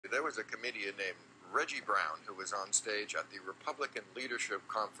was a comedian named Reggie Brown who was on stage at the Republican Leadership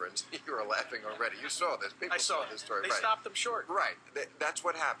Conference. You were laughing already. You saw this. People saw this story. They right. stopped him short. Right. That's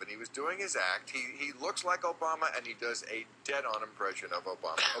what happened. He was doing his act. He looks like Obama, and he does a dead-on impression of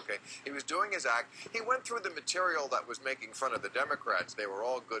Obama. Okay. He was doing his act. He went through the material that was making fun of the Democrats. They were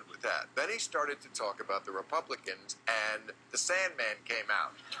all good with that. Then he started to talk about the Republicans, and the Sandman came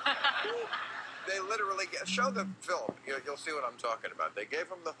out. They literally show the film. You'll see what I'm talking about. They gave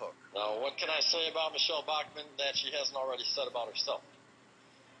him the hook. Now, what can I say about Michelle Bachmann that she hasn't already said about herself?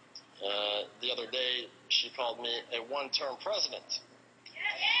 The other day, she called me a one-term president.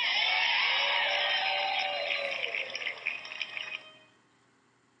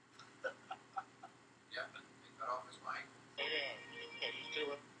 Yeah, he cut off his mic.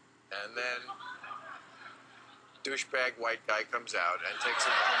 And then douchebag white guy comes out and takes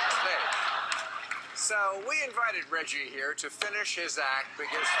him off the stage. So we invited Reggie here to finish his act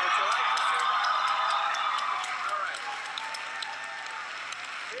because would you like to see that? All right.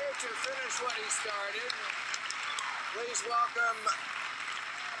 Here to finish what he started, please welcome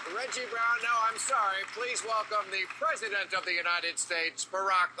Reggie Brown. No, I'm sorry. Please welcome the President of the United States,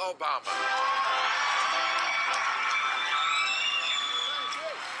 Barack Obama.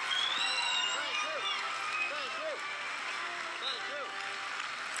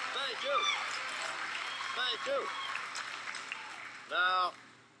 Thank you. Now,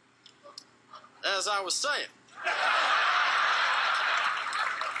 as I was saying,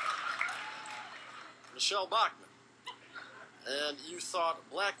 Michelle Bachmann, and you thought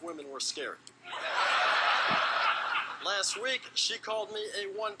black women were scary. Last week, she called me a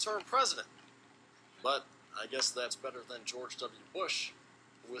one-term president. But I guess that's better than George W. Bush,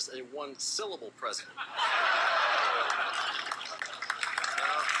 who was a one-syllable president.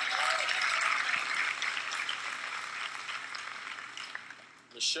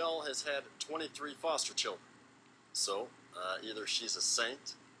 Michelle has had 23 foster children. So, either she's a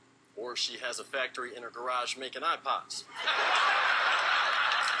saint, or she has a factory in her garage making iPods.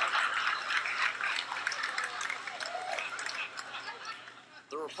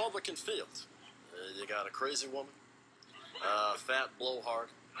 The Republican field. You got a crazy woman, fat blowhard,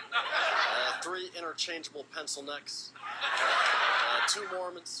 3 interchangeable pencil necks, 2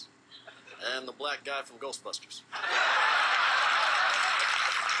 Mormons, and the black guy from Ghostbusters.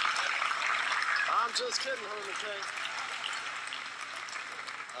 I'm just kidding, Herman Cain.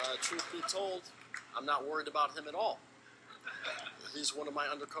 Truth be told, I'm not worried about him at all. He's one of my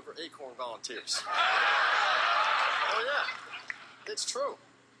undercover Acorn volunteers. Oh, yeah, it's true.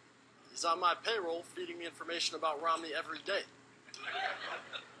 He's on my payroll feeding me information about Romney every day.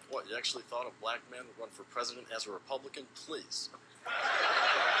 What, you actually thought a black man would run for president as a Republican? Please.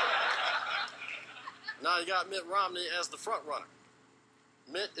 Now you got Mitt Romney as the front runner.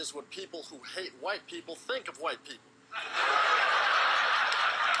 Mitt is what people who hate white people think of white people.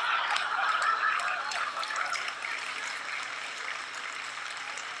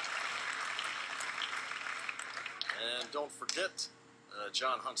 And don't forget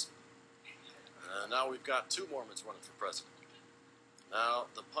John Huntsman. Now we've got 2 Mormons running for president. Now,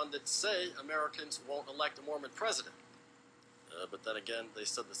 the pundits say Americans won't elect a Mormon president. But then again, they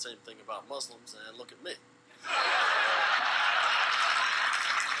said the same thing about Muslims, and look at me.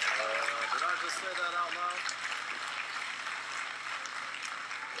 Did I just say that out loud?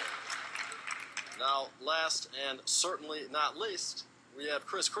 Now, last and certainly not least, we have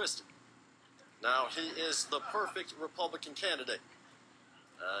Chris Christie. Now, he is the perfect Republican candidate.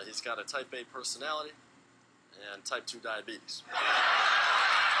 He's got a type A personality and type 2 diabetes.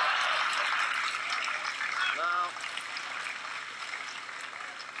 Now,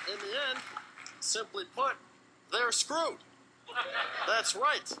 in the end, simply put, they're screwed. That's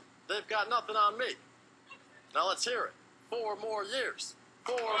right. They've got nothing on me. Now let's hear it. 4 more years.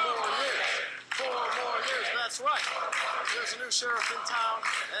 4 more years. 4 more years. That's right. There's a new sheriff in town,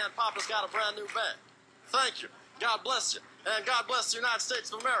 and Papa's got a brand new bag. Thank you. God bless you. And God bless the United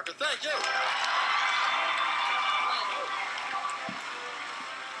States of America. Thank you.